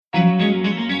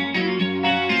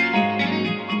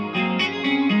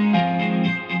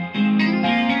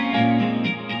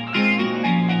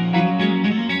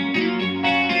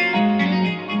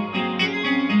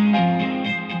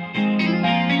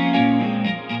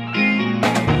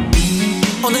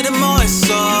오늘은 뭐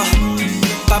했어?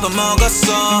 밥은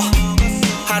먹었어?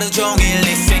 하루 종일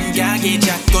네 생각이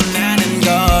자꾸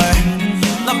나는걸.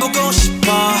 넌 보고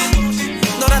싶어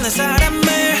너라는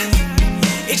사람을.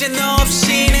 이제 너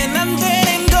없이는 안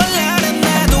되는 걸 알아.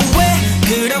 나도 왜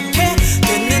그렇게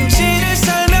됐는지를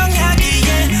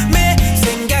설명하기에 매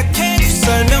생각해도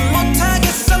설명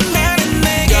못하겠어. 나는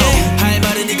내게 할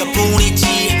말은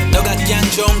이것뿐이지. 너가 그냥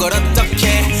좋은 걸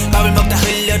어떡해. 밥을 먹다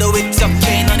흘려도 it's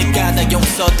okay. 너니까 나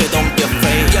용서돼 don't be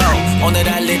afraid. Yo, 오늘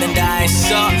할 일은 다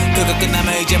했어. 그거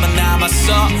끝나면 이제만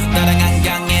남았어. 나랑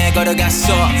한강에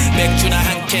걸어갔어. 맥주나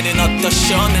한 캔은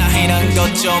어떠셔? 나 이런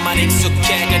것 좀 안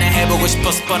익숙해. 그냥 해보고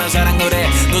싶어서 뻔한 사랑 노래.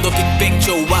 너도 빅뱅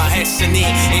좋아했으니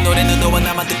이 노래는 너와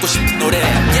나만 듣고 싶은 노래.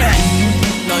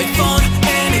 Yeah. 너의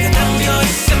폰에 내가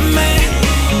남겨있음에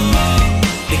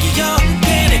내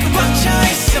기억에 내가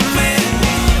꽉차있음에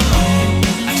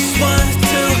I just want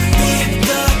to be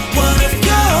the one of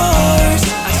yours.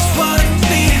 I just wanna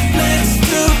be next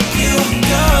to you,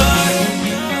 girl.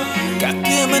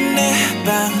 가끔은 내 방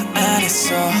안에서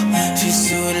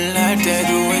실수를 할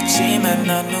때도 있지만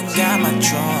넌 눈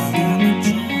감아줘.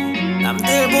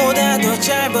 남들보다 더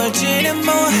잘 벌지는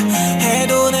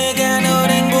못해도 내가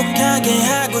널 행복하게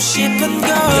하고 싶은 걸.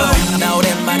 나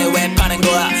오랜만에 랩하는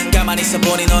거야. 가만히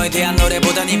있어보니 너에 대한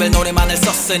노래보단 이별 노래만을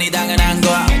썼으니 당연한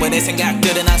거야. 왜 내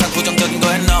생각들은 항상 부정적인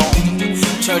거야? No,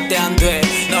 절대 안 돼.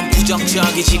 넌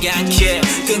부정적이지가 않기에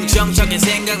긍정적인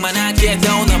생각만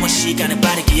하기에도 너무 시간은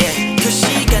빠르기에 그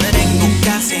시간을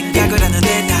행복한 생각을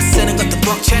하는데 다 쓰는 것도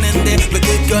벅차는데 왜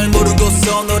그걸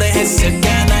모르고서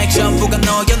노래했을까. 나의 전부가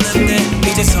너였는데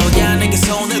이제서야 내게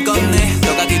손을 건네.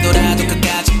 너가 뒤돌아도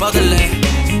끝까지 뻗을래.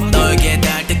 너에게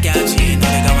닿을 때까지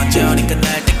노래가 완전히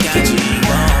끝날 때까지.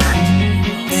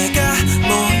 내가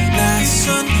못난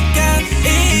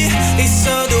순간이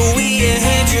있어도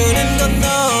이해해주는 건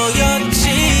너였지.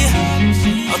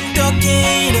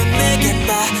 어떻게 이런 내게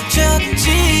빠졌지.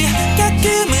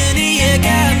 가끔은 이해가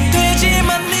안 되지만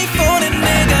네 폰에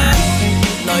내가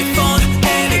너의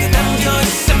폰에 내가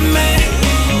남겨있음에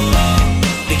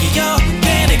내 기억에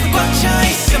내가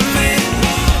꽉차있음에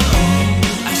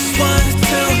I just want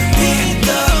to be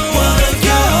the one of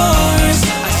yours.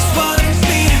 I just wanna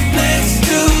be next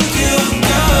to you,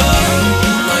 girl.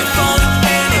 너의 폰에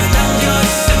내가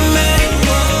남겨있음에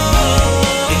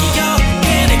내 기억에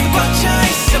내가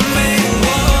꽉차있음에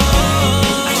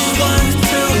I just want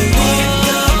to be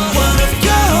the one of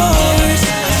yours.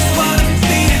 I just wanna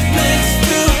be next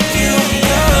to you,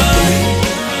 girl.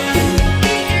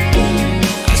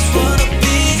 I just wanna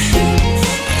be the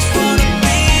one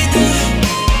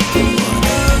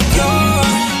of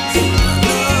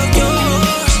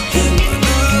yours.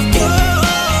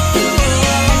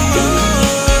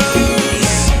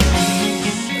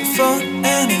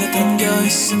 폰에 내가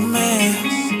담겨있음에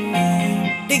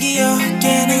네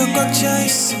기억에 내가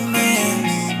꽉차있음에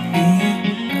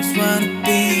I just wanna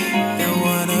be the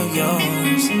one of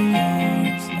yours.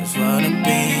 I just wanna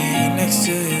be next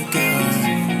to you, girl.